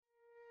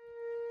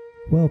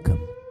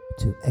Welcome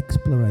to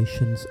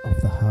Explorations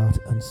of the Heart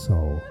and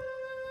Soul,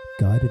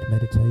 guided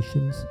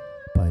meditations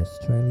by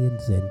Australian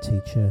Zen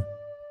teacher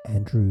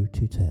Andrew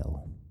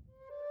Tuttle.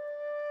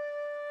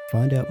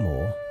 Find out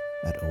more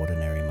at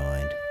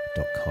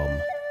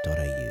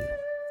ordinarymind.com.au.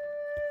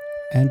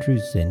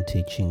 Andrew's Zen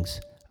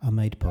teachings are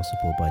made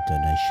possible by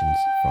donations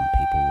from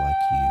people like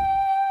you.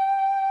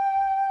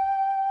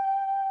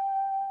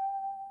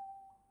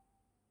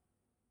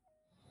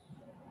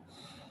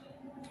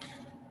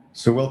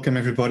 So welcome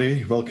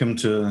everybody, welcome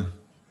to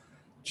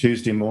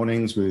Tuesday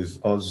mornings with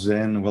Oz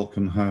Zen,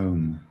 welcome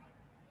home.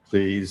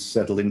 Please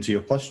settle into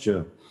your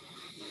posture.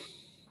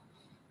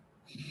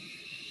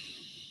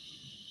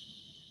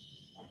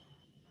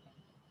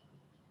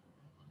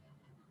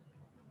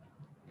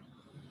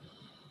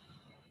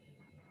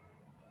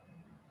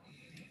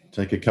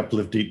 Take a couple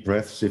of deep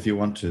breaths if you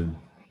want to.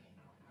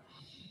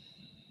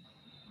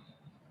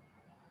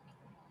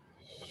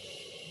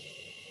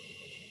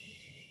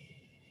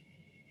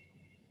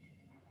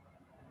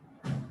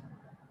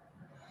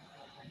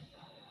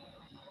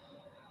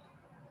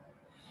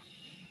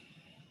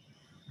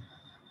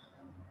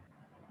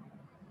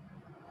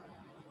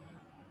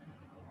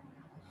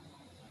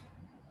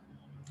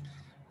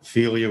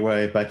 Feel your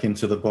way back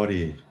into the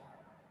body.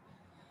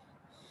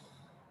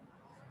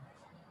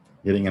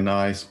 Getting a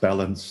nice,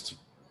 balanced,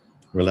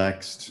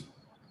 relaxed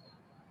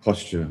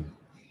posture.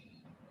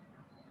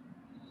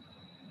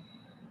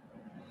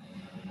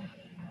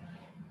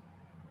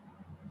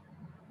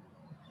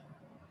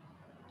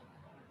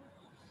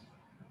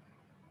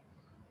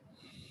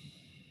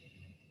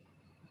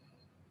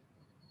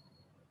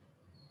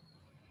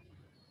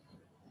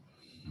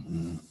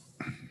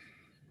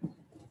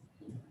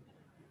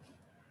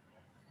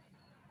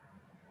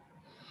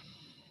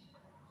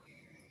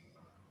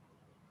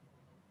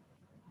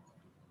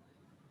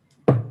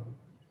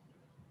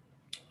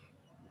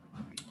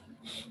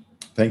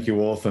 Thank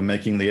you all for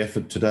making the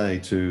effort today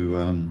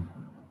to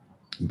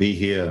be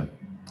here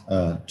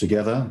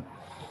together,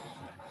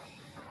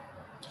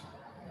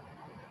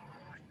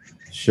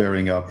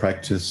 sharing our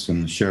practice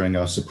and sharing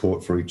our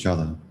support for each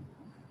other.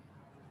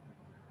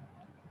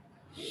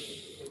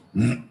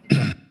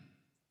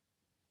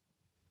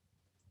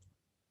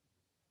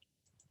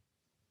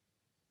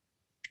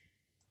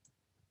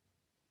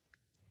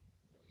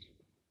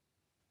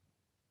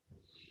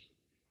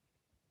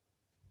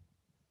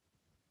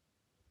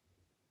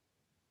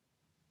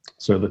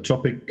 So the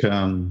topic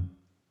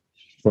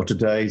for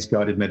today's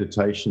guided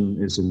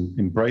meditation is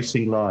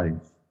embracing life,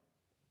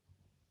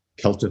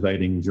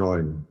 cultivating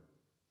joy.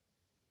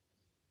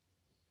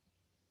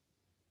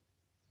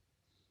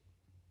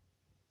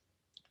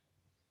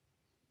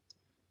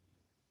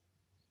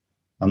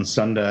 On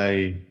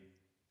Sunday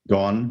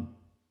gone,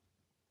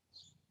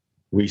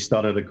 we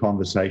started a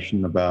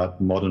conversation about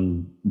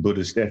modern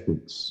Buddhist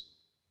ethics.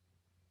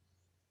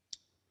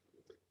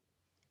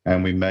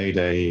 And we made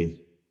a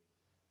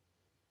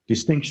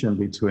distinction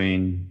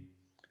between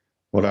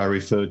what I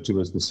referred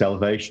to as the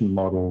salvation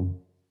model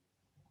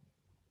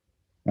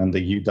and the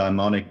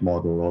eudaimonic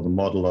model, or the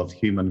model of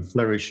human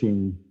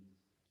flourishing,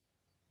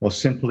 or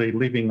simply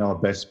living our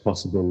best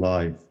possible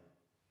life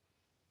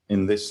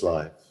in this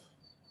life.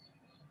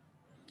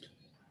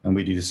 And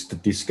we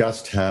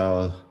discussed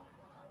how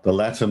the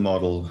latter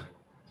model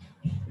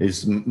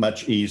is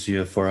much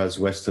easier for us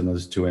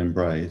Westerners to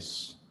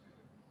embrace.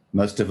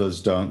 Most of us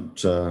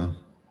don't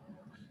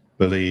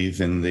believe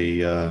in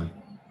the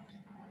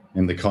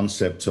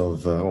concept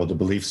of or the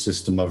belief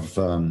system of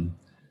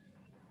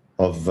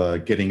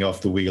getting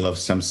off the wheel of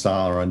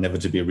samsara and never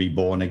to be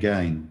reborn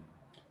again.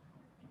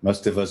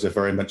 Most of us are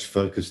very much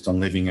focused on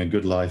living a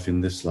good life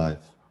in this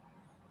life.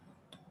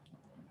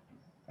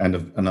 And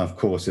of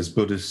course, as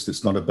Buddhists,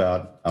 it's not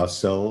about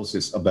ourselves,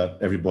 it's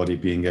about everybody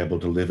being able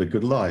to live a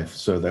good life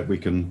so that we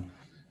can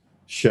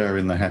share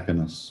in the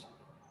happiness.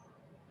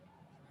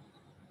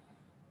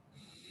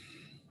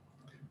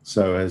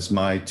 So as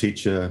my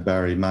teacher,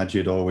 Barry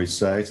Majid, always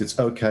says, it's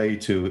okay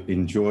to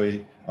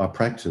enjoy our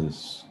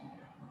practice.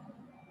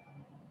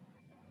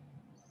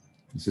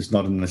 This is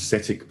not an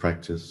ascetic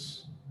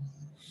practice.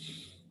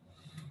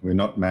 We're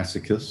not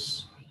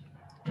masochists.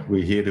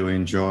 We're here to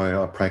enjoy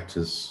our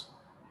practice.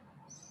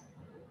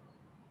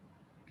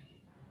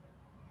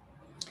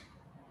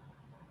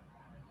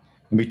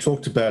 And we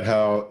talked about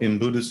how in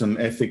Buddhism,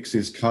 ethics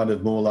is kind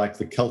of more like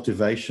the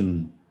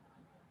cultivation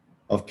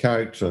of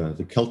character,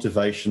 the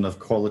cultivation of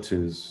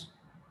qualities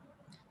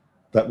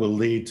that will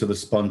lead to the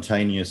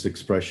spontaneous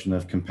expression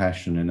of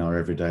compassion in our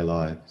everyday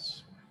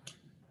lives.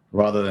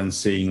 Rather than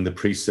seeing the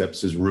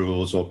precepts as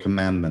rules or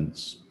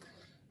commandments,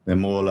 they're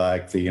more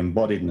like the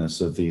embodiedness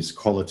of these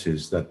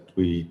qualities that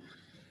we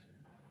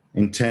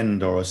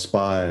intend or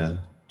aspire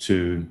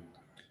to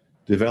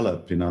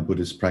develop in our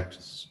Buddhist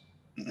practice.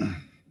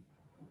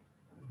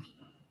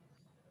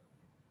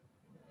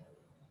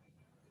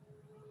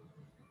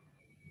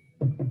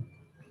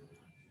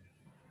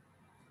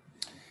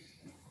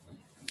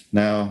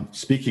 Now,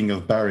 speaking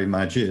of Barry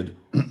Majid,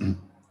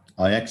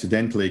 I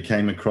accidentally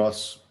came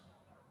across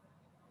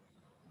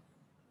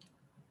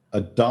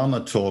a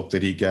Dharma talk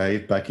that he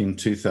gave back in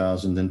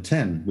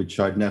 2010, which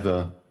I'd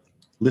never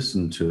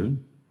listened to.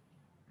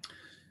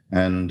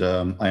 And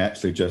I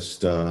actually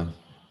just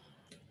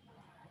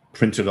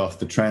printed off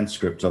the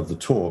transcript of the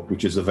talk,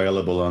 which is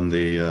available on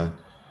the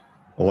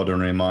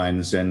Ordinary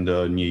Mind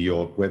Zendo New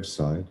York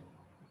website.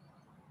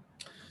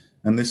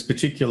 And this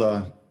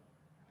particular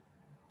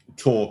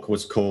talk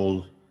was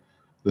called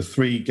The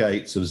Three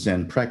Gates of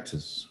Zen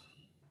Practice.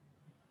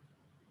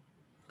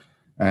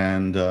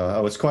 And I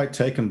was quite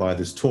taken by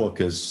this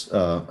talk as,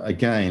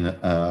 again,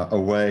 a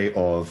way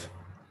of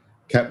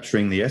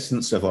capturing the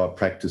essence of our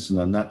practice in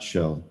a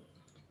nutshell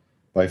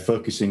by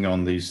focusing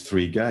on these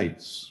three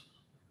gates.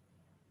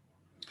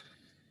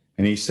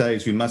 And he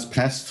says we must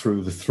pass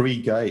through the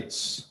three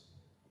gates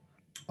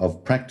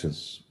of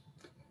practice.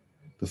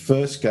 The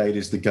first gate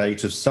is the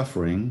gate of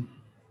suffering.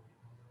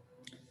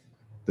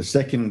 The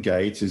second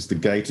gate is the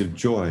gate of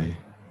joy.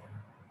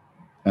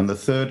 And the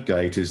third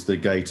gate is the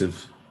gate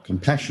of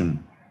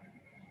compassion.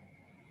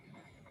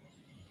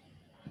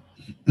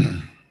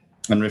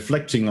 And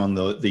reflecting on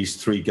these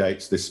three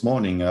gates this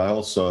morning, I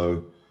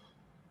also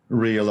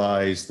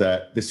realized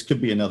that this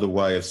could be another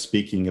way of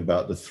speaking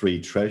about the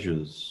three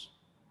treasures.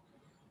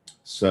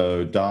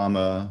 So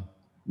Dharma,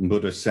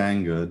 Buddha,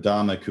 Sangha.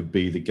 Dharma could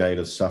be the gate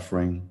of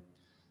suffering.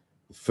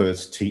 The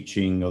first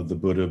teaching of the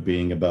Buddha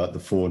being about the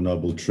Four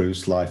Noble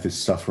Truths, life is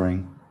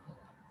suffering.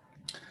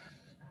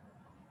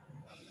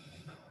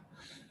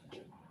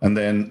 And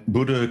then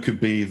Buddha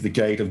could be the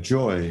gate of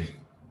joy,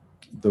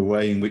 the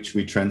way in which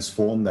we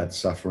transform that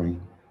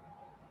suffering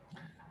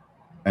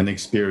and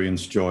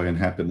experience joy and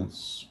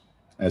happiness,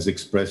 as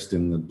expressed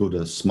in the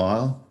Buddha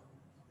smile.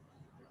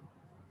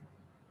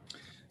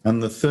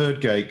 And the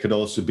third gate could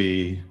also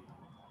be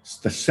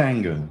the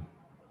Sangha.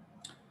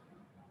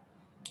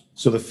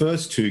 So the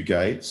first two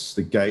gates,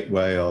 the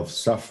gateway of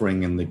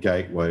suffering and the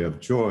gateway of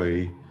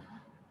joy,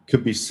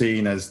 could be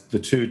seen as the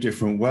two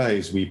different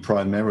ways we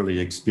primarily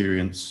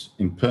experience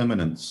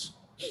impermanence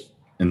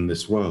in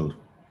this world.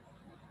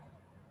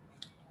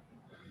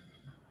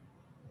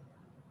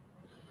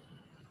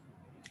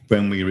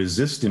 When we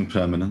resist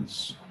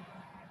impermanence,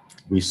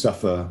 we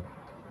suffer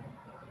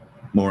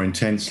more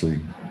intensely.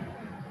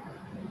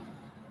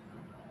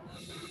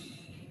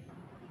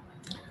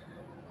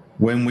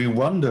 When we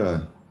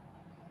wonder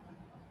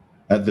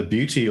at the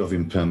beauty of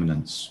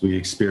impermanence, we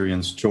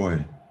experience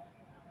joy.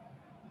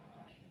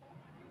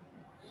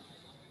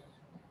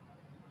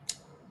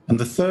 And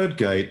the third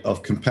gate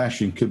of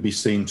compassion could be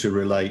seen to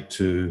relate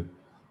to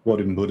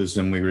what in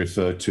Buddhism we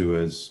refer to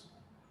as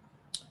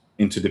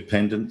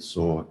interdependence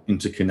or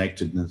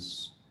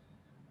interconnectedness,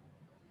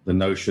 the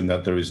notion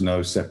that there is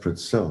no separate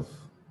self.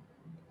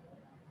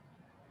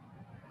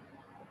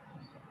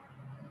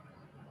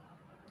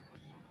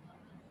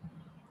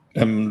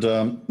 And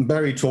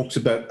Barry talks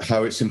about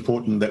how it's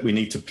important that we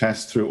need to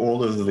pass through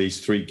all of these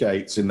three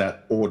gates in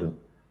that order,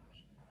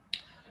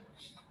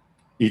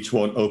 each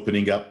one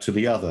opening up to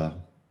the other.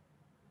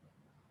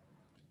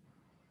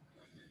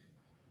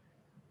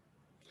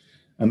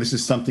 And this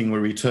is something we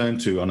return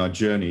to on our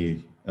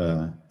journey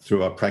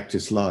through our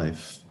practice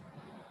life.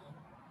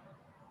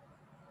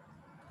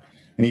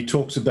 And he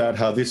talks about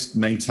how this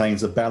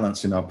maintains a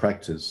balance in our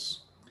practice.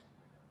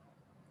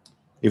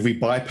 If we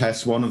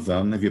bypass one of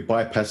them, if you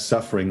bypass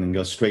suffering and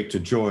go straight to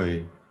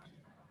joy,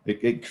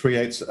 it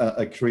creates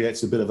a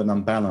bit of an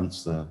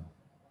imbalance there.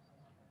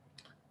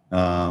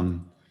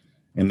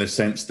 In the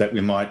sense that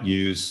we might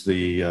use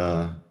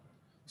the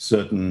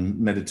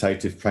certain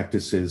meditative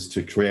practices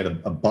to create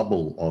a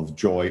bubble of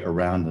joy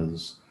around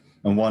us.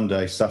 And one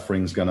day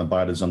suffering's going to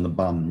bite us on the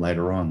bum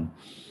later on.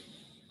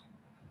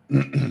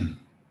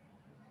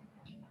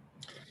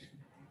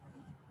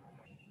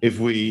 If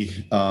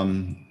we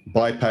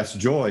bypass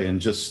joy and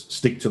just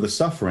stick to the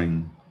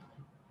suffering,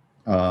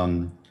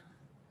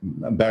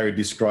 Barry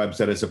describes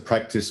that as a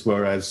practice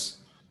whereas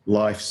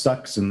life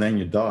sucks and then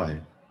you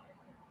die.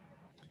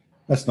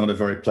 That's not a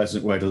very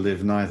pleasant way to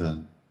live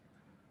neither.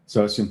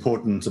 So it's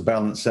important to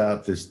balance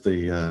out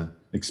the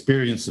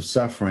experience of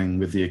suffering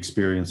with the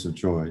experience of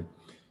joy,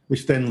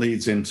 which then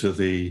leads into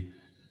the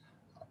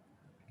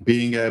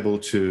being able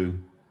to,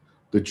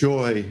 the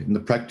joy in the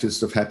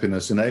practice of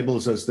happiness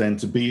enables us then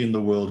to be in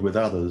the world with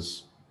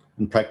others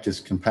and practice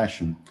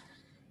compassion.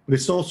 But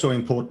it's also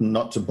important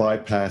not to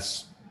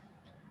bypass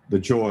the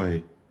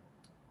joy.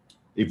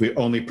 If we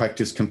only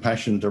practice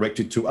compassion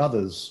directed to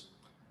others,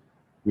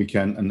 we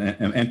can and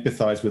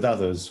empathize with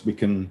others, we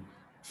can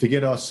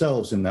forget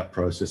ourselves in that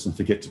process and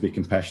forget to be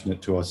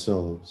compassionate to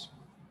ourselves.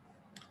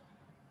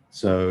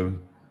 So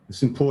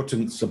it's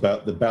important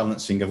about the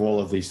balancing of all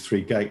of these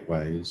three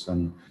gateways.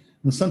 And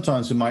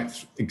sometimes we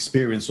might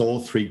experience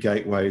all three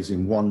gateways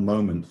in one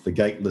moment, the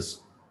gateless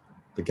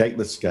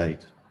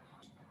gate,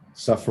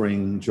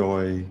 suffering,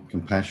 joy,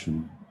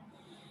 compassion.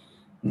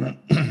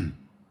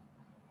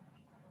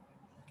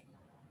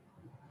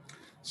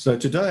 So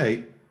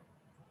today,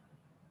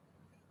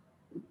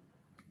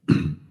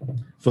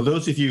 for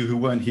those of you who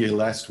weren't here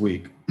last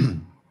week,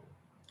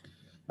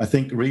 I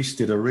think Reese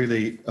did a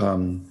really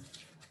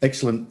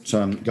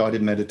excellent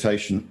guided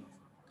meditation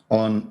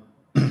on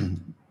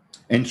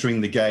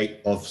entering the gate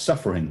of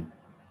suffering.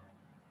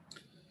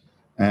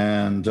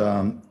 And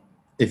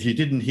if you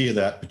didn't hear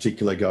that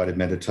particular guided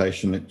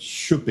meditation, it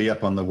should be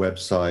up on the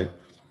website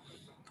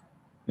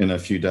in a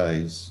few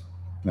days.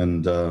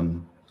 And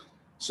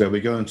so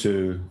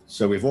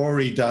we've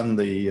already done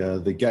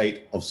the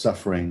gate of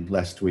suffering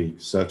last week.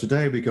 So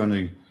today we're going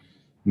to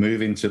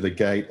move into the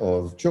gate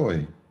of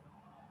joy.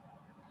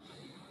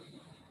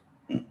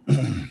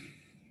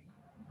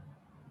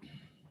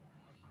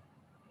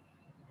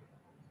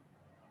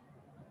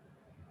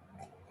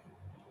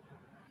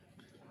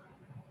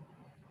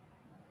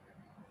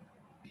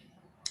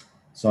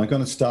 So I'm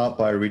going to start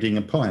by reading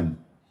a poem.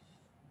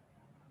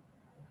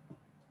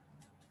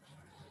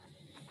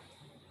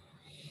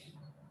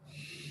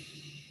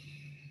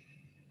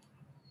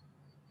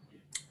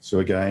 So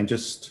again,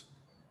 just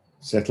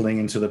settling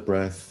into the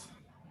breath,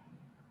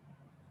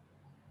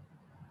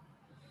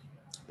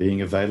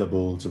 being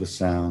available to the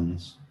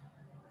sounds.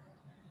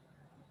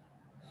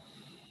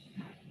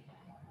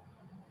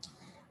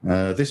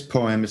 This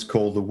poem is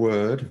called The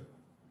Word,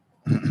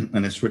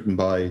 and it's written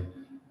by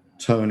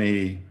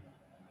Tony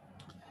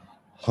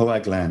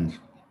Hoagland.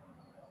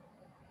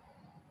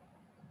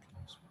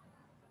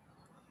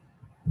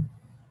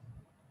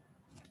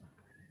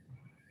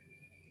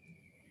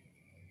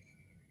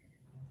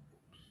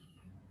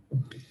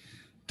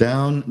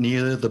 Down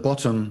near the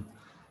bottom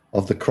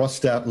of the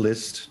crossed out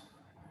list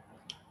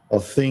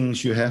of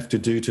things you have to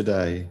do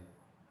today,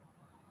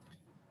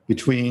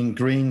 between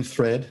green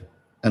thread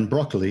and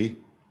broccoli,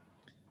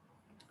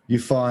 you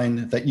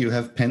find that you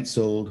have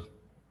penciled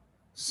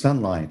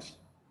sunlight.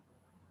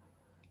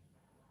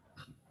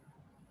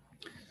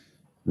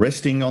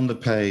 Resting on the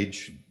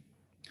page,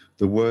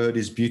 the word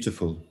is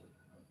beautiful.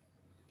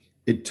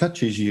 It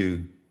touches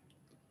you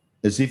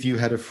as if you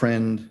had a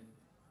friend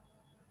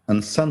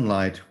and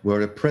sunlight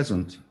were a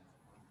present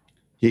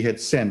he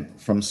had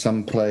sent from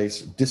some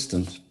place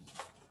distant,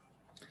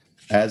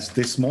 as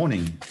this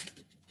morning,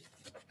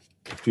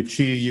 to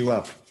cheer you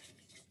up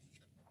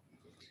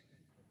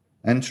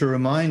and to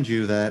remind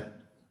you that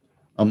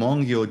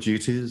among your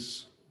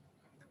duties,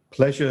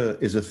 pleasure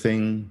is a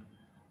thing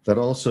that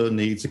also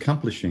needs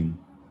accomplishing.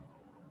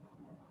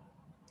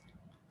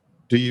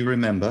 Do you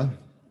remember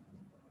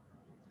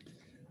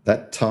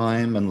that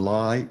time and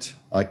light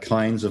are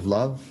kinds of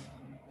love?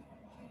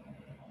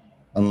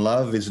 And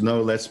love is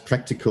no less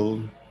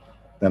practical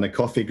than a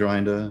coffee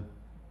grinder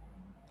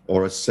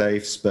or a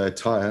safe spare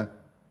tire.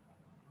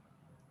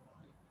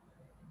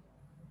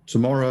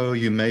 Tomorrow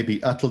you may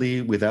be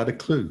utterly without a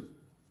clue,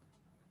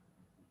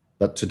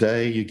 but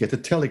today you get a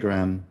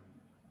telegram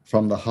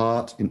from the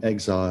heart in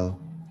exile,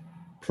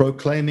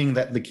 proclaiming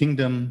that the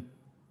kingdom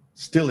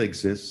still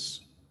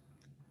exists,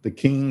 the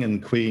king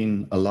and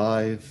queen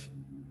alive,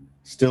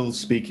 still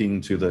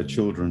speaking to their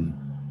children,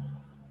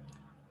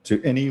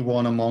 to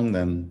anyone among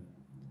them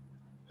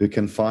who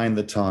can find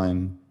the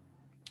time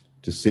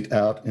to sit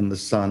out in the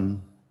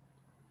sun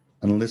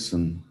and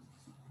listen.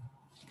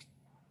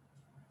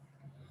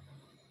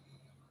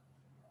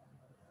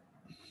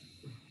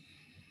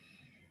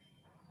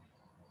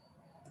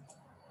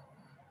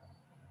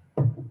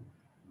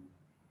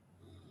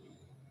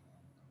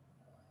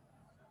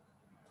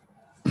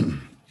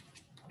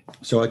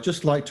 So I'd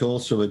just like to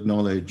also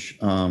acknowledge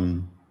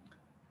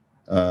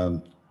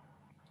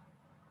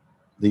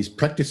these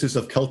practices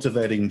of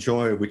cultivating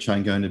joy, which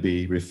I'm going to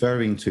be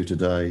referring to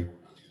today,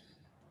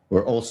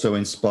 were also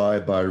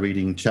inspired by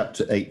reading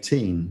chapter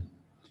 18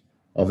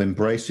 of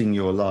Embracing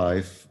Your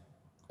Life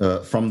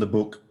from the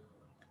book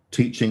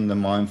Teaching the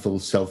Mindful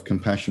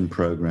Self-Compassion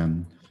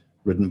Program,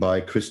 written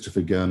by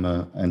Christopher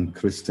Germer and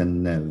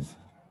Kristen Nev.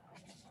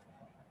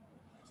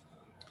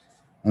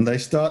 And they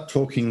start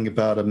talking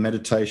about a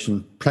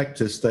meditation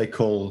practice they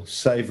call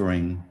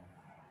savoring.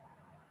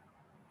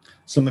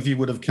 Some of you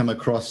would have come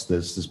across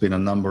this. There's been a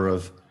number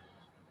of,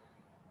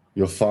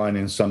 you'll find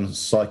in some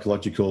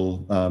psychological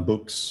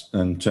books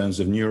in terms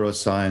of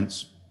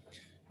neuroscience,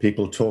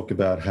 people talk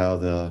about how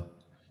the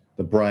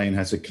brain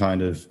has a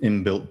kind of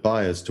inbuilt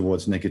bias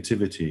towards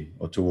negativity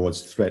or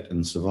towards threat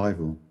and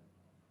survival.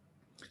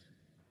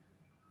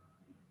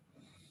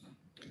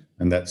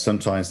 And that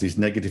sometimes these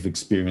negative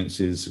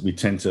experiences, we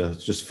tend to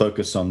just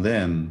focus on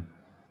them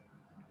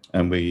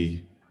and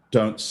we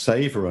don't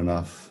savor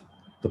enough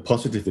the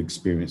positive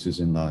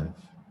experiences in life.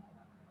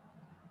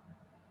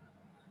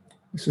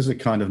 This is a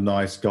kind of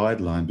nice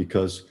guideline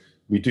because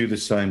we do the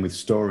same with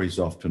stories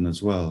often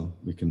as well.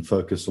 We can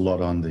focus a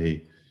lot on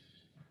the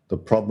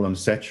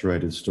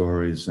problem-saturated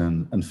stories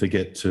and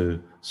forget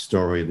to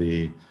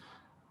story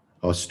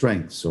our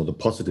strengths or the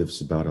positives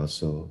about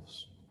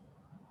ourselves.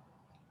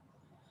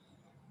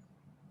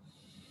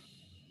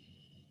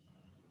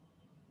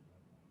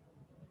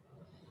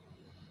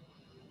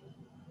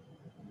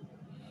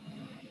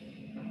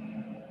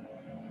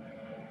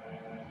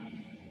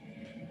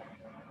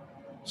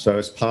 So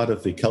as part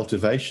of the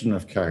cultivation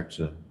of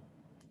character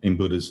in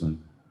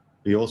Buddhism,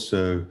 we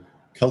also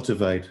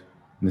cultivate,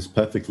 and it's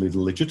perfectly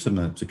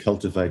legitimate to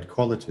cultivate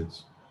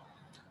qualities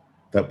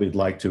that we'd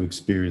like to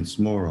experience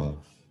more of.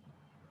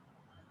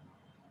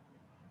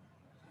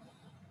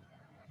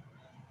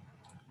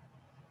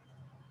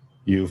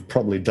 You've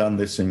probably done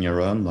this in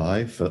your own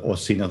life or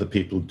seen other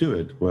people do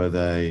it, where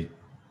they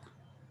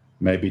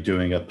may be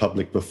doing a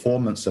public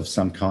performance of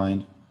some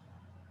kind.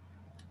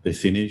 They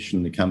finish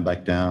and they come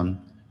back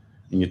down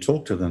and you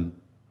talk to them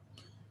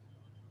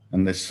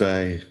and they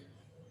say,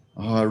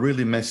 "Oh, I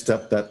really messed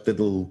up that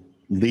little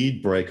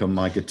lead break on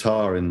my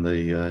guitar in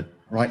the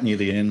right near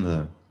the end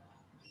there."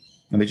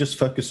 And they just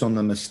focus on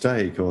the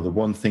mistake or the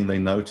one thing they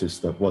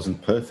noticed that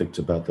wasn't perfect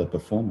about their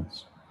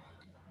performance.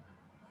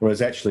 Whereas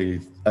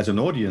actually, as an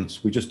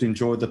audience, we just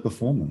enjoyed the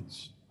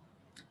performance.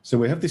 So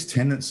we have this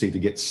tendency to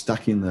get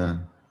stuck in the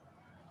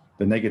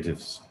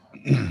negatives.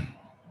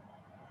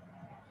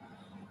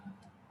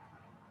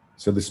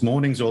 So this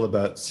morning's all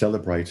about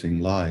celebrating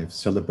life,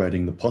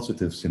 celebrating the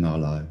positives in our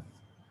life,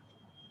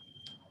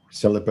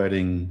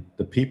 celebrating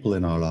the people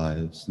in our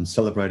lives, and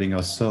celebrating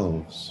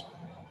ourselves.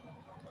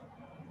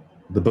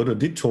 The Buddha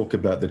did talk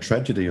about the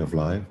tragedy of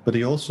life, but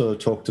he also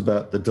talked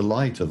about the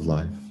delight of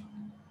life.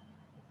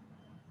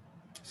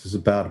 This is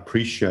about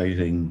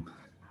appreciating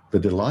the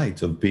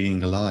delight of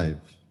being alive.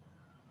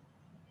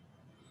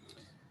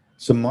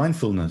 So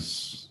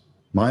mindfulness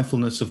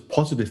of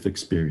positive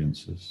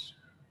experiences.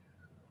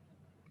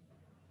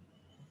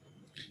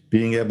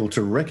 Being able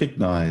to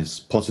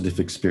recognize positive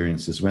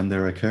experiences when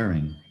they're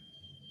occurring.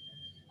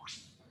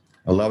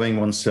 Allowing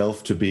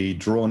oneself to be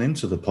drawn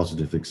into the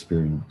positive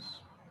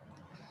experience.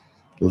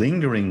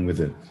 Lingering with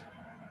it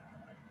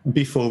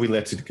before we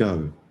let it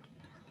go.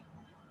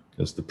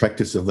 Because the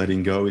practice of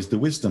letting go is the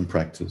wisdom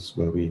practice,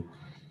 where we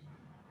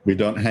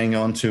don't hang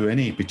on to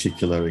any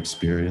particular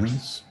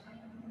experience.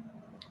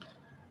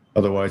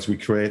 Otherwise, we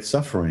create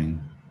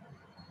suffering.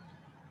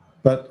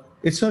 But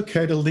it's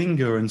okay to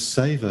linger and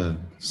savor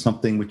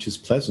something which is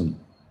pleasant,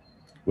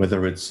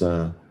 whether it's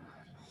a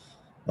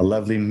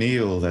lovely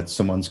meal that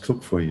someone's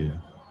cooked for you.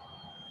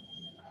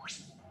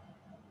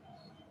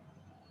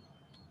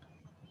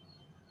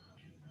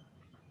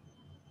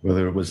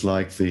 Whether it was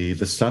like the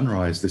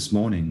sunrise this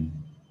morning,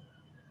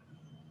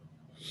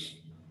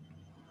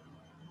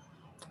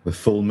 the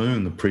full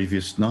moon the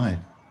previous night.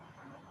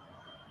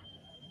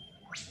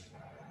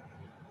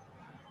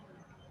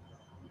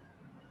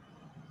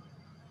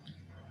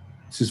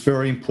 This is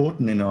very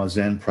important in our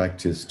Zen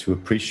practice, to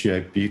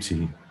appreciate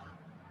beauty,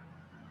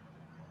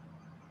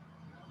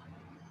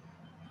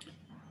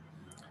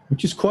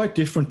 which is quite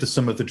different to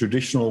some of the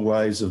traditional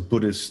ways of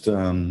Buddhist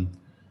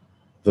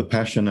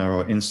Vipassana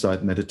or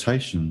insight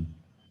meditation.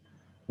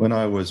 When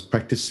I was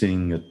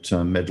practicing at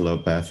Medlow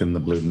Bath in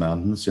the Blue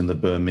Mountains in the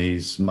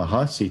Burmese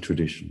Mahasi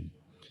tradition,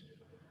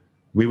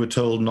 we were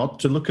told not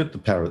to look at the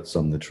parrots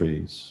on the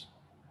trees,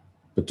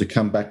 but to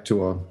come back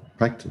to our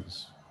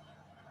practice.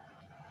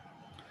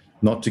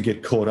 Not to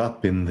get caught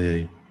up in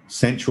the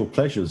sensual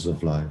pleasures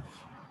of life,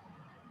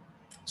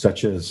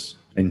 such as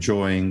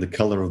enjoying the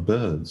color of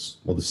birds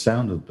or the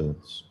sound of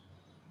birds.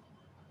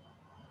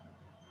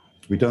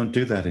 We don't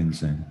do that in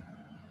Zen.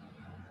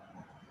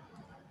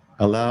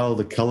 Allow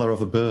the color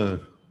of a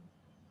bird,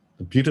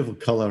 the beautiful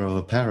color of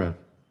a parrot,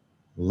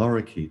 a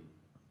lorikeet,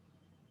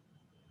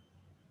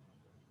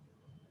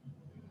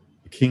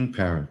 a king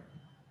parrot,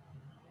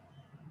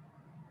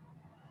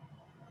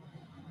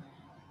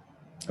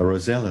 a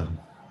rosella.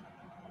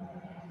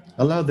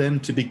 Allow them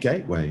to be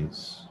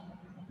gateways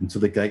into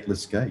the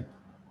gateless gate.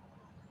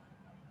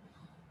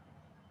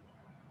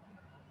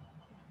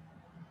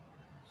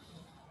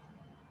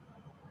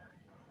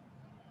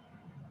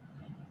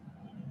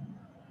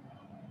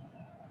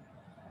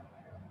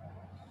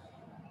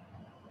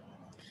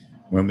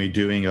 When we're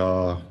doing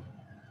our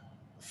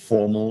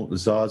formal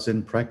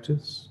Zazen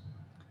practice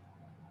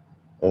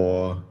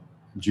or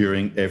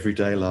during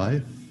everyday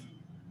life,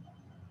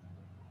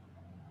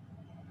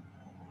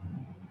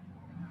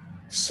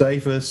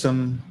 savor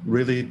some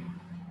really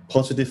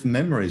positive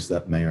memories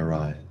that may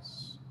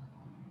arise.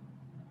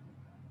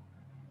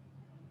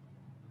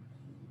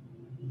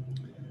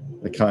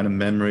 The kind of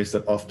memories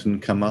that often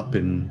come up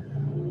in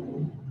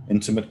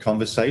intimate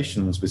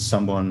conversations with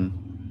someone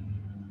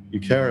you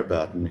care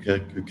about and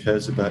who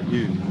cares about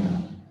you.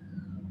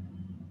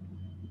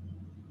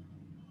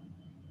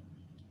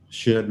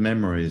 Shared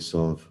memories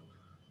of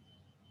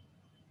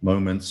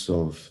moments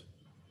of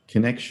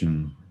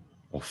connection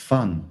or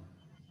fun.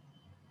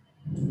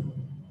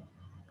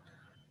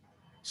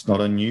 It's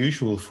not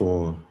unusual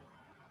for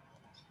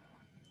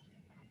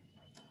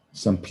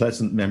some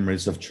pleasant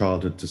memories of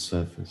childhood to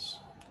surface.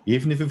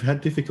 Even if we've had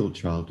difficult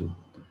childhood,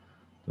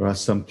 there are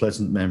some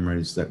pleasant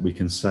memories that we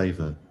can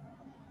savor.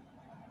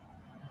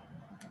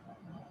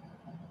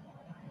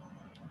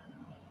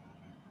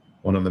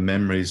 One of the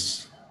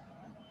memories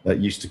that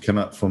used to come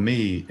up for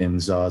me in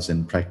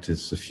Zazen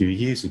practice a few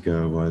years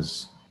ago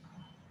was,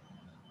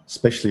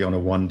 especially on a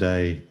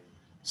one-day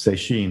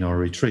seishin or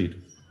retreat,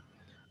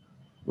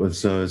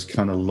 was those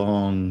kind of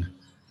long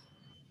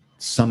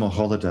summer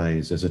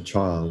holidays as a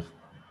child,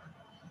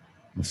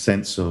 a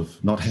sense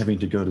of not having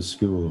to go to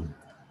school,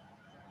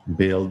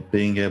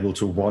 being able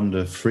to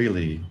wander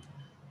freely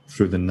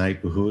through the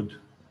neighborhood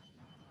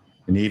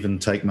and even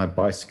take my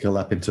bicycle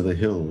up into the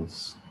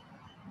hills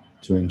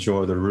to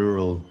enjoy the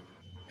rural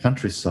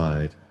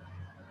countryside.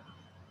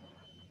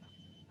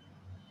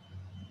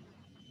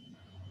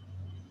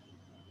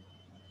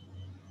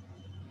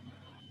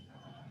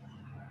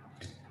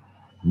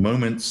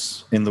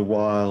 Moments in the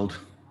wild,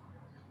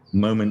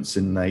 moments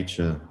in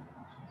nature.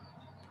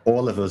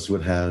 All of us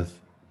would have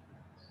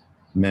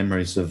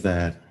memories of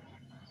that.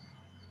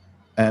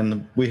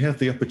 And we have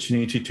the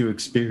opportunity to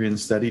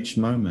experience that each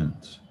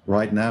moment.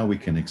 Right now we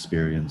can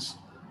experience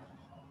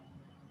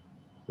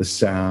the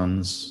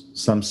sounds.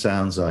 Some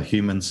sounds are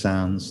human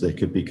sounds. They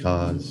could be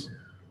cars.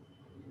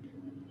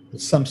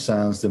 But some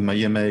sounds,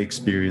 you may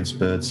experience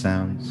bird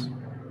sounds.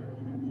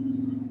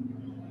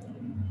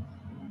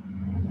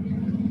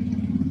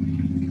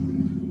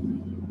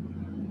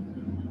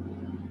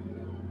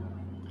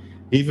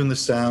 Even the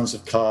sounds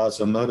of cars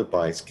or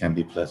motorbikes can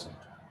be pleasant.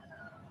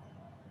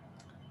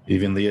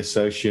 Even the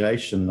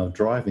association of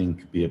driving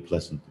could be a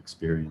pleasant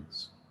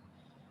experience.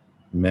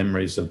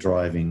 Memories of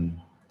driving,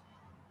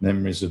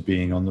 memories of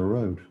being on the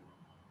road.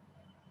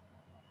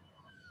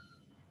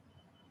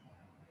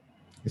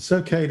 It's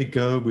okay to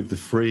go with the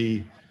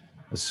free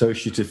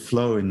associative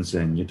flow in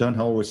Zen. You don't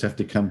always have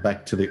to come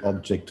back to the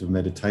object of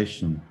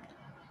meditation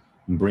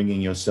and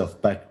bringing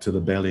yourself back to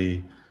the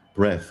belly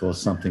breath or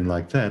something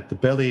like that. The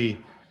belly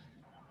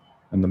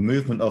and the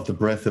movement of the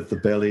breath of the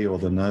belly or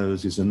the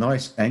nose is a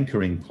nice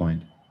anchoring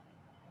point.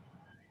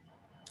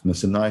 And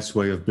it's a nice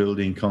way of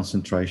building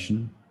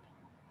concentration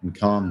and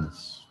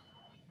calmness.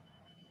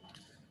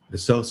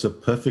 It's also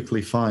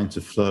perfectly fine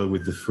to flow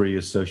with the free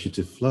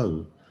associative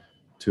flow,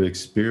 to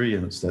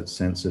experience that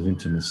sense of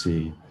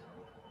intimacy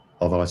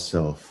of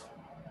ourself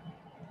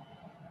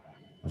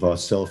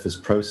as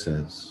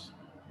process,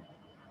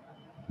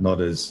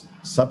 not as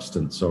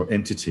substance or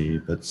entity,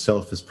 but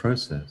self as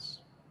process.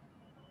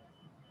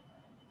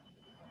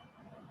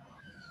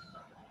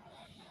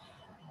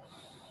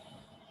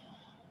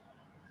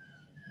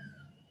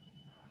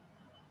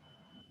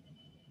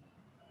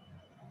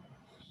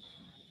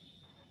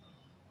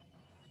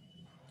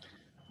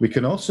 We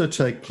can also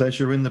take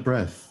pleasure in the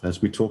breath,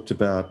 as we talked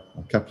about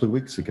a couple of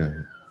weeks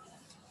ago.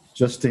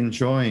 Just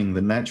enjoying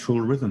the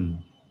natural rhythm,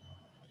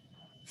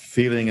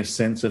 feeling a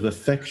sense of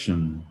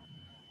affection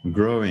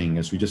growing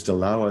as we just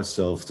allow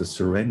ourselves to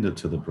surrender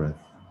to the breath.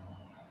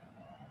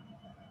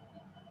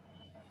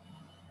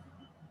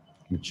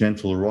 A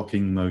gentle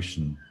rocking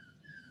motion,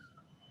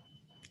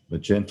 a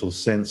gentle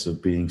sense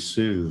of being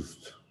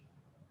soothed,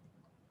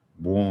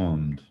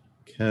 warmed,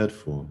 cared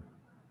for.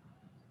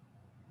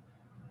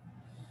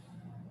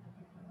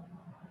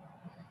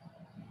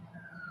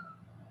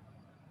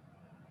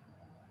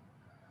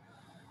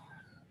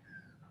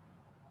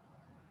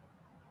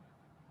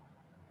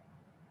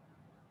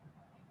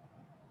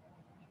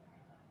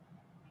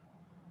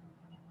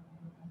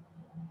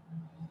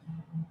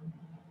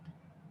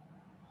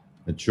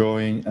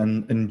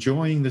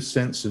 Enjoying the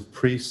sense of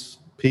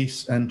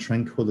peace and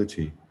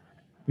tranquility,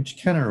 which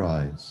can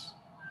arise.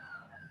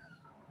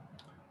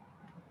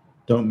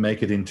 Don't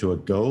make it into a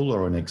goal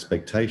or an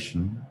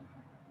expectation,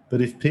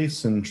 but if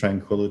peace and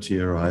tranquility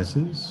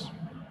arises,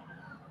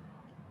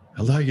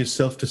 allow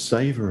yourself to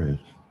savor it.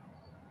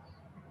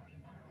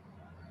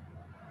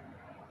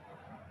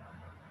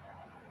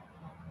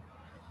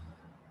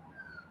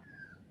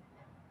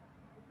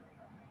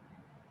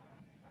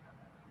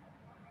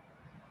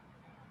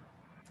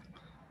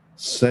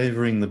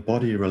 Savoring the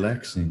body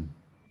relaxing,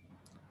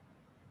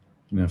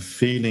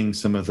 feeling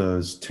some of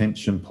those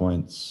tension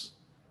points,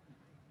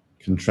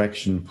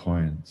 contraction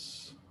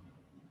points,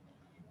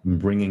 and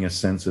bringing a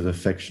sense of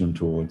affection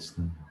towards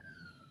them.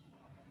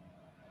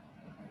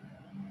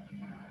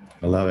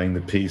 Allowing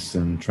the peace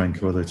and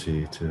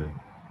tranquility to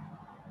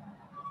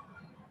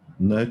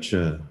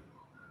nurture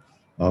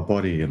our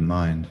body and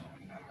mind.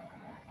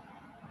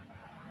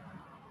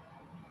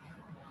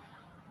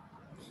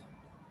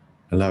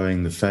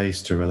 Allowing the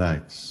face to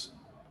relax.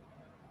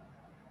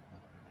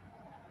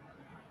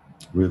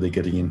 Really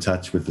getting in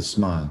touch with the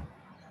smile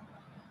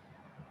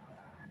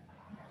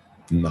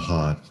and the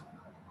heart.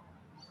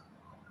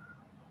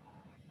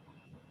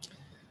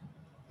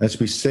 As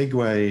we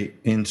segue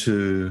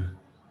into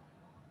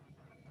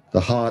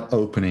the heart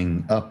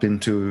opening up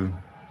into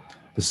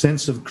the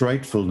sense of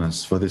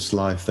gratefulness for this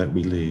life that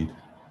we lead.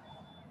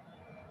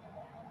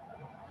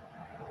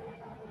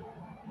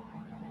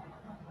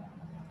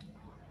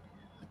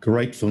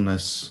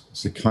 Gratefulness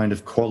is a kind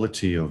of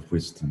quality of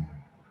wisdom.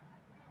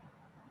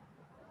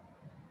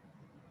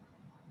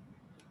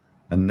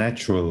 A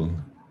natural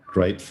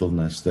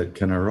gratefulness that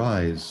can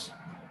arise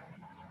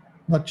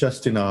not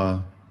just in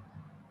our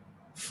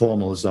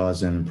formal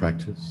Zazen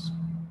practice,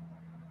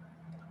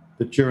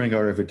 but during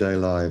our everyday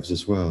lives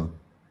as well.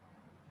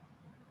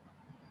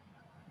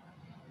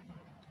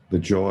 The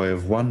joy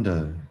of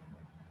wonder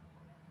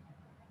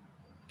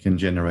can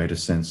generate a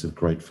sense of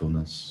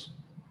gratefulness.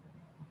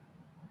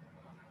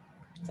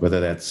 Whether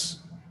that's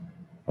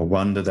a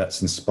wonder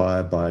that's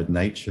inspired by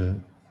nature,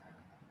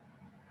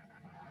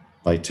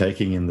 by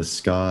taking in the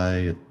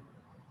sky at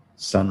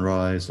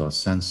sunrise or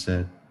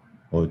sunset,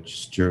 or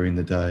just during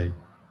the day,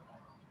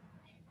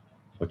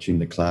 watching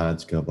the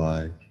clouds go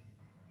by.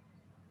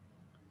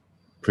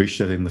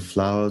 appreciating the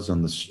flowers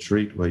on the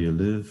street where you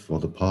live or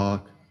the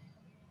park,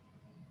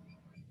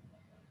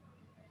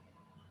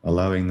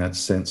 allowing that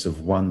sense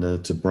of wonder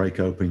to break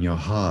open your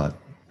heart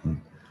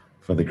and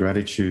for the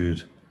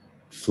gratitude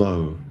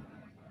flow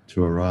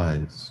to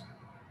arise.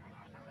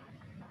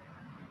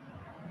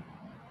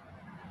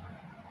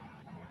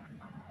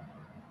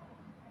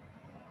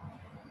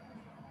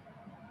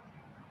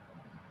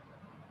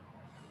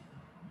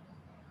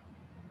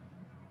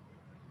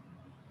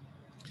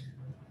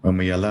 When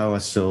we allow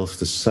ourselves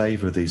to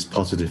savor these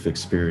positive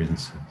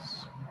experiences,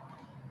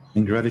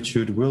 and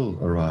gratitude will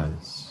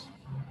arise.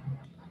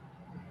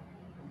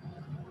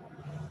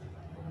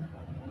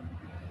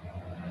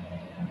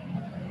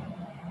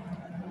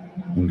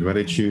 And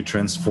gratitude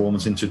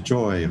transforms into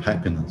joy,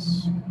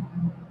 happiness.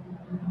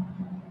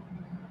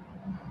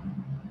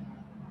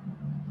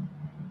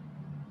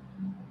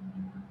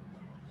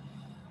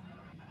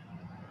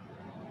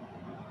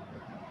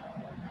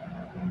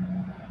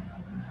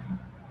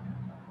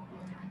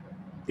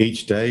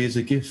 Each day is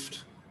a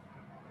gift.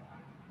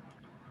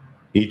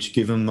 Each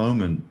given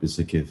moment is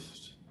a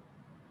gift.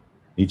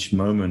 Each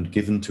moment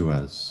given to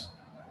us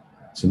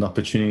is an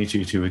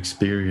opportunity to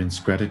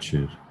experience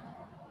gratitude.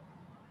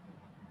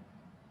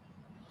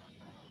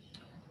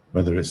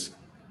 Whether it's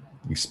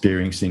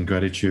experiencing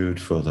gratitude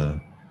for the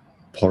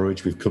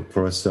porridge we've cooked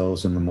for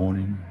ourselves in the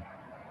morning,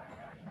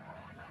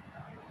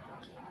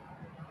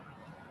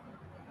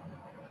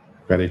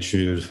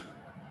 gratitude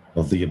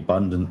of the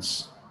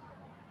abundance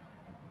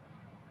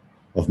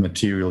of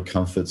material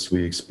comforts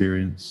we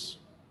experience,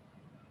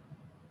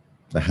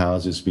 the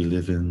houses we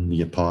live in,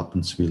 the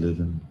apartments we live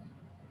in,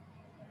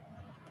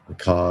 the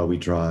car we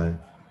drive,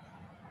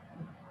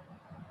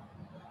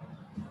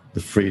 the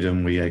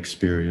freedom we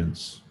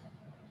experience.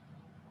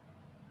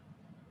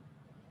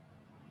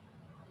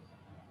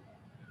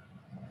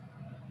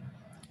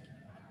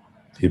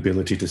 The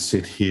ability to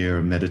sit here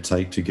and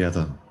meditate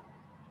together.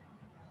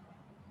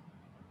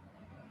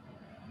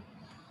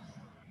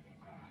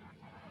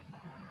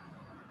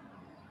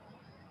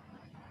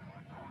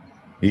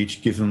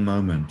 Each given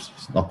moment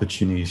is an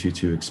opportunity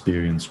to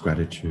experience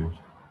gratitude.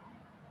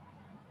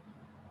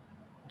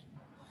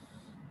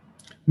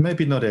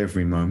 Maybe not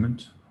every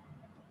moment.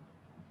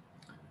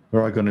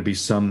 There are going to be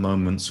some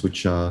moments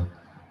which are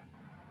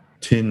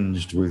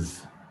tinged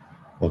with,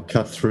 or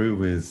cut through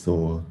with,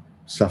 or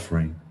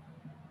suffering.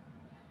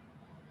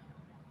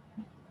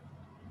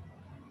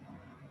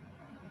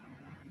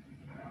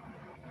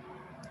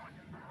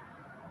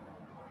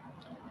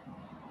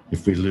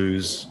 If we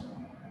lose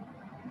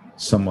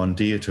someone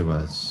dear to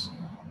us,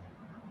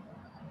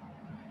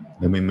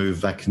 then we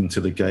move back into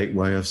the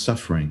gateway of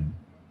suffering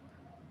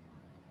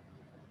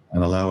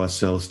and allow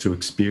ourselves to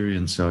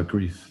experience our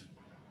grief.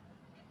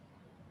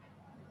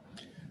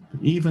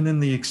 But even in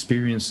the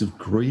experience of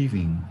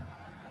grieving,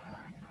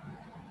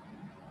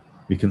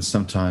 we can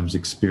sometimes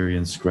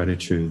experience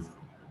gratitude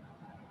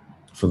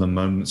for the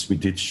moments we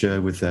did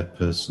share with that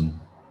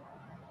person,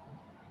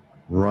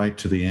 right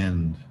to the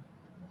end.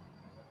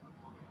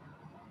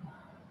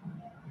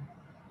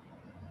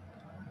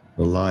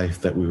 The life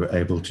that we were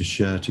able to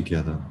share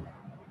together.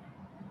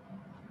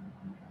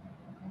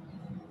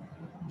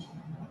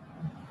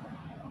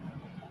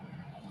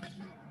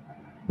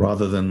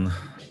 Rather than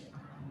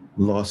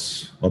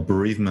loss or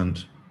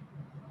bereavement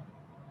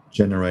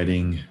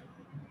generating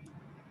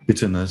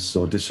bitterness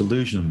or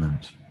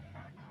disillusionment,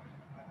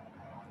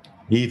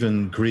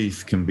 even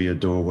grief can be a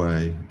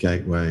doorway,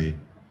 gateway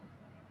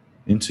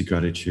into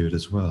gratitude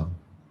as well.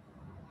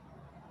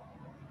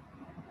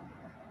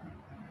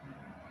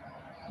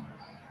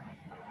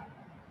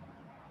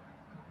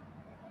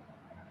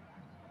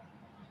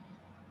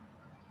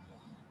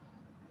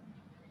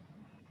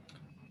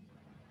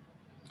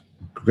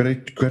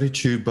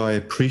 Gratitude by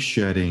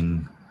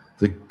appreciating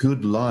the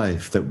good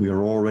life that we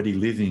are already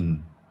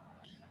living,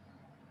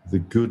 the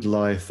good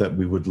life that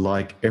we would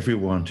like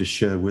everyone to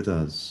share with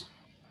us.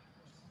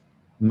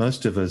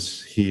 Most of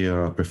us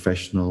here are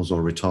professionals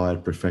or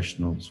retired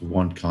professionals of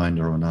one kind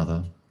or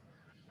another.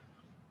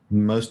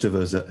 Most of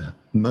us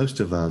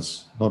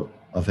not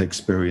have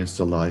experienced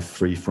a life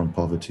free from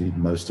poverty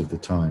most of the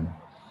time.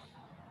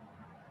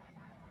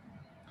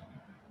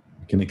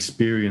 We can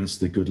experience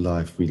the good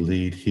life we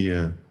lead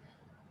here,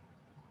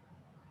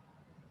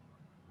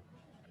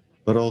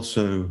 but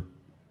also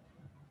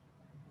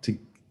to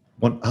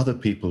want other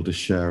people to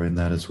share in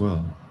that as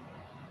well,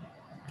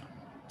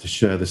 to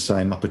share the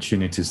same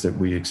opportunities that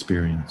we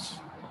experience.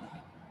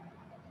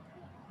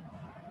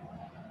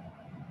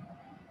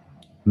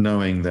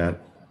 Knowing that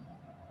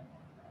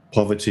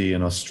poverty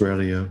in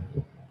Australia,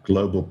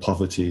 global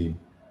poverty,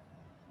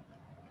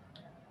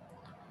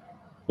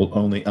 will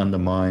only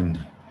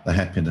undermine the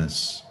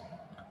happiness,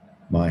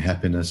 my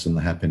happiness and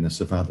the happiness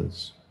of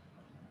others.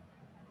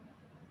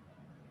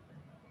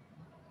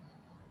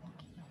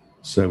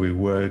 So we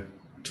work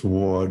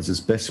towards,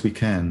 as best we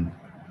can,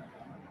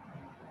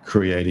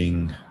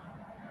 creating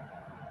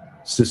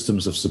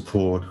systems of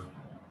support,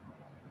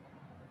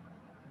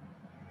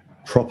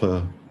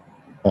 proper,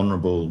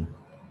 honourable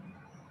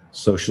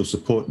social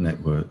support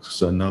networks,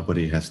 so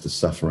nobody has to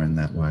suffer in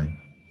that way.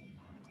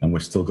 And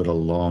we've still got a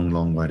long,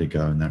 long way to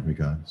go in that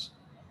regards.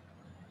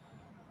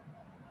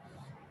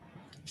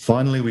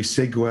 Finally, we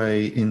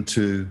segue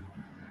into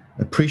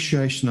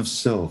appreciation of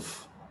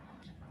self.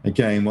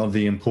 Again, one of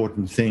the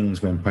important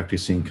things when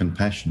practicing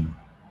compassion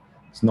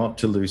is not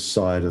to lose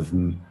sight of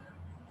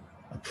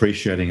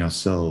appreciating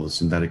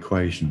ourselves in that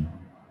equation,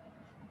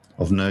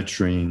 of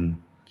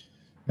nurturing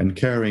and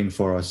caring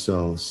for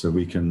ourselves so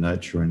we can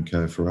nurture and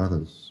care for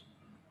others.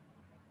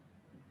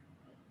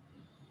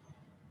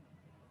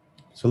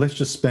 So let's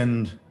just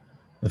spend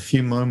a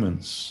few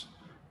moments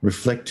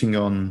reflecting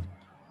on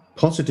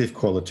positive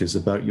qualities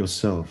about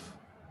yourself.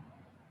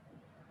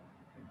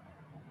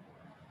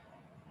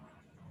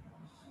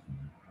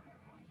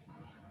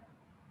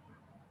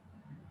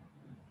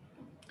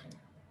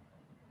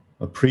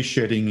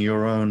 Appreciating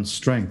your own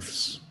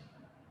strengths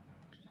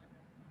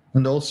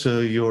and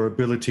also your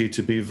ability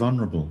to be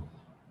vulnerable.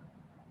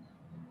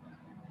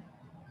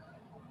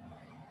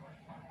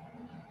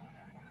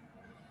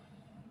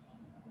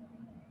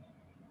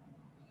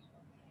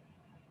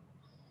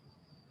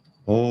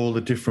 All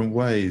the different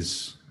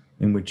ways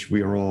in which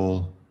we are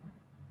all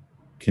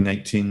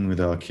connecting with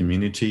our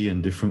community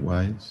in different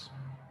ways.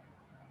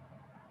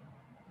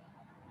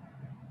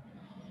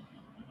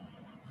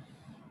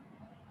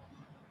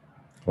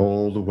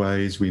 All the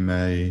ways we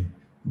may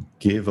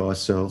give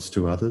ourselves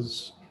to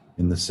others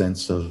in the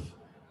sense of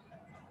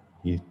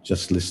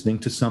just listening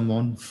to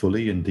someone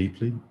fully and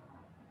deeply.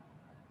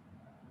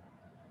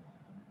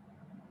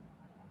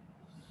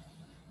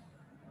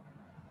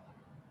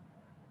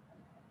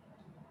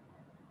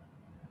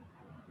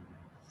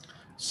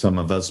 Some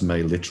of us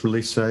may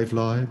literally save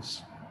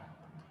lives.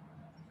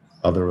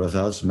 Other of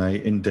us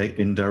may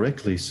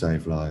indirectly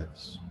save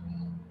lives.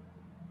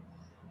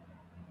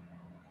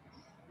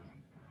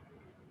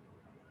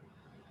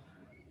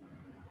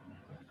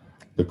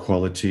 The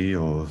quality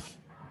of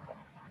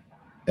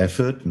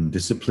effort and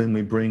discipline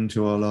we bring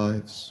to our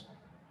lives.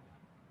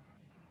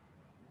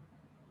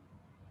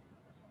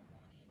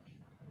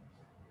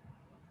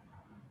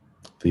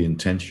 The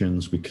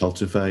intentions we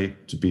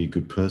cultivate to be a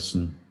good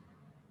person.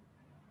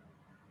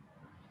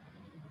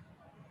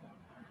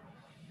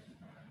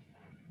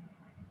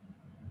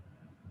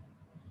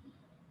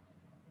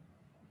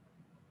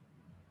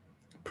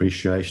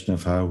 Appreciation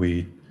of how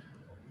we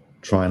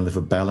try and live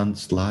a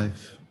balanced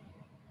life.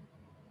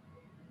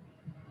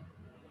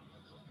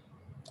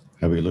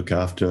 How we look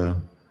after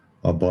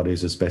our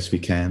bodies as best we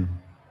can.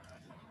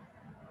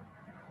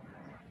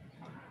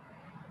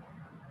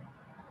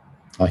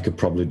 I could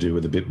probably do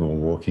with a bit more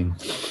walking.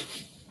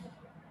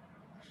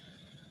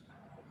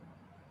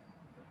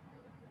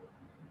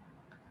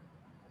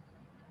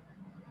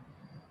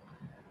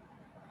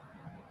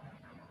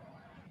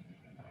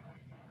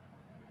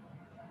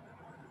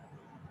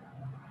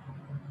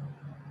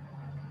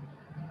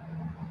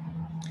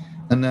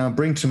 And now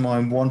bring to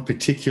mind one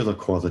particular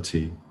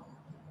quality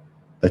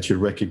that you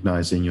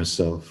recognize in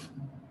yourself.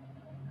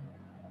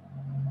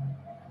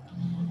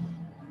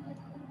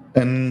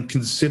 And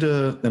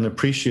consider and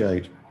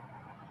appreciate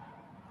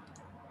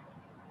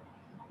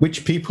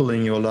which people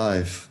in your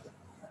life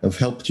have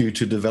helped you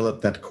to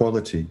develop that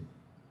quality.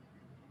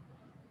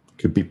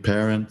 Could be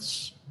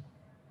parents,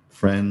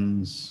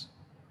 friends,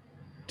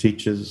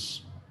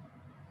 teachers,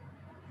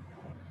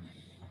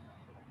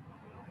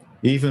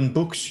 even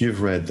books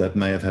you've read that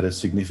may have had a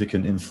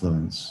significant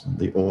influence,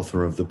 the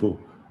author of the book.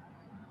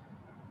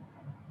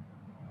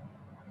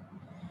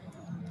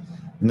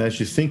 And as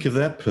you think of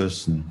that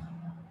person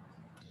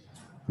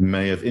who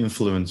may have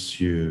influenced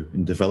you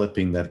in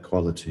developing that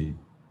quality,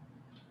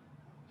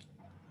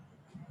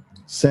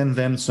 send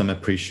them some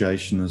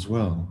appreciation as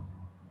well.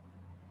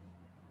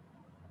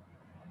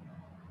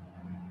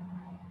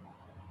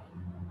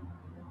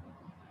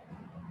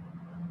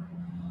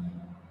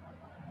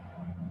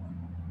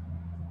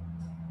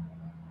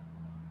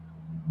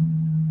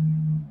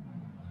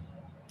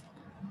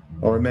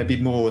 Or it may be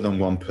more than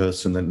one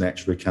person that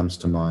naturally comes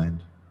to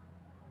mind.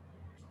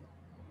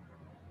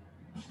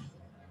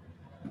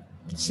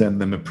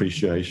 Send them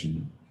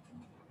appreciation.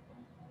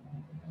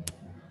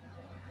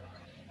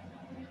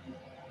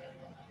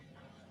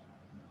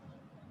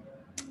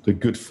 The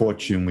good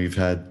fortune we've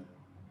had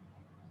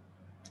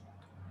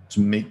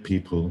to meet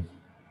people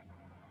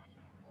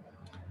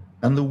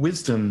and the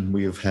wisdom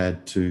we have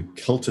had to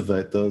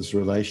cultivate those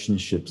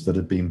relationships that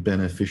have been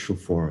beneficial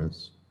for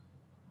us.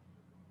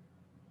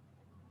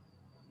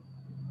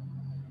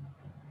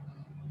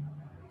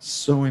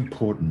 So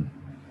important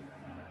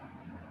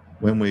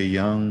when we're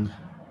young,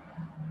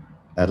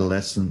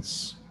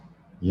 adolescents,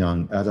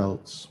 young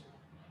adults.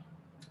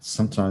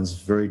 Sometimes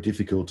very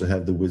difficult to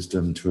have the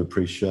wisdom to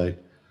appreciate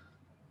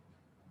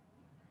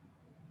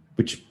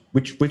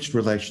which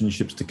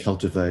relationships to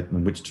cultivate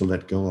and which to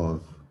let go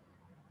of.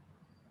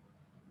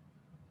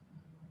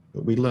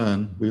 But we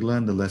learn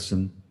the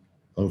lesson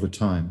over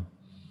time.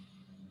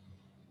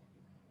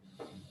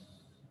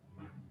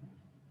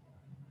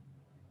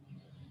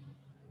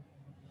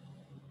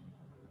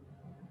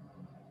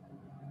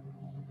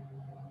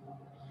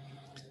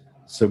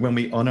 So when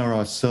we honor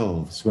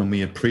ourselves, when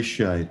we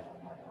appreciate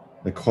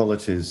the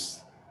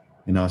qualities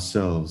in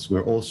ourselves,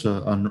 we're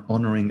also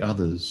honoring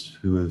others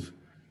who have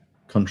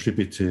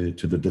contributed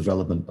to the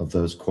development of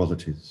those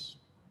qualities.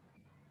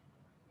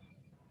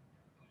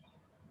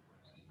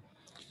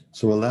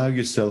 So allow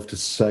yourself to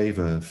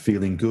savor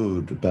feeling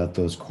good about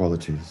those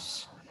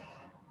qualities.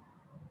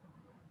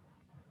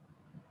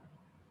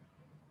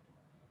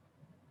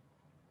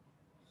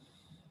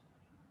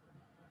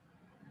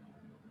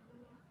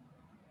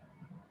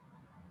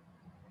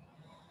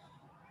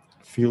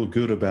 Feel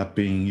good about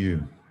being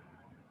you.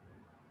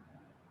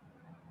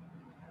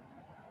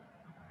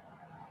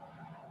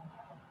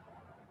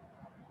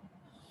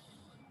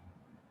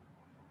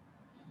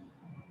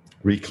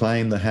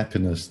 Reclaim the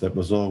happiness that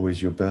was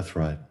always your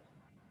birthright.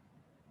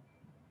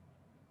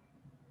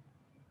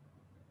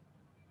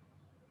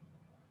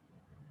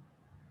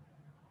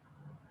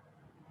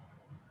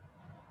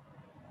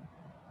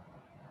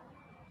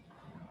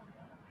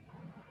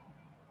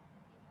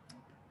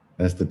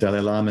 As the Dalai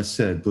Lama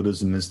said,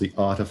 Buddhism is the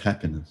art of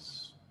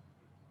happiness.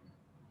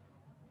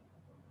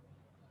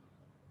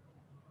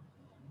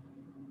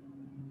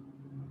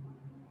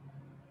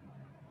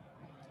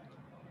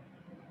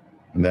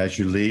 And as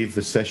you leave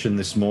the session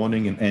this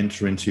morning and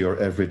enter into your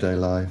everyday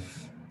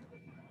life,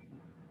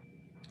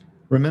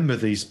 remember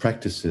these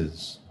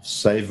practices,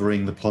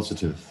 savoring the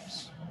positives,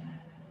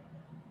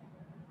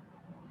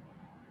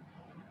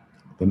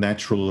 the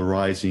natural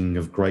arising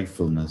of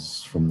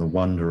gratefulness from the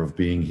wonder of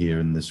being here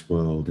in this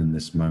world, in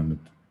this moment,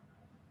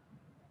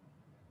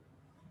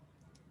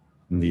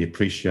 and the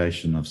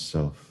appreciation of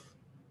self.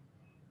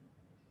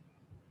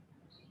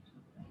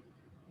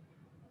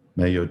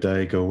 May your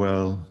day go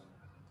well.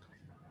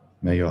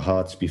 May your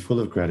hearts be full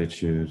of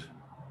gratitude,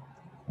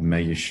 and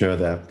may you share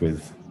that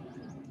with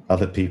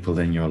other people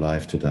in your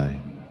life today.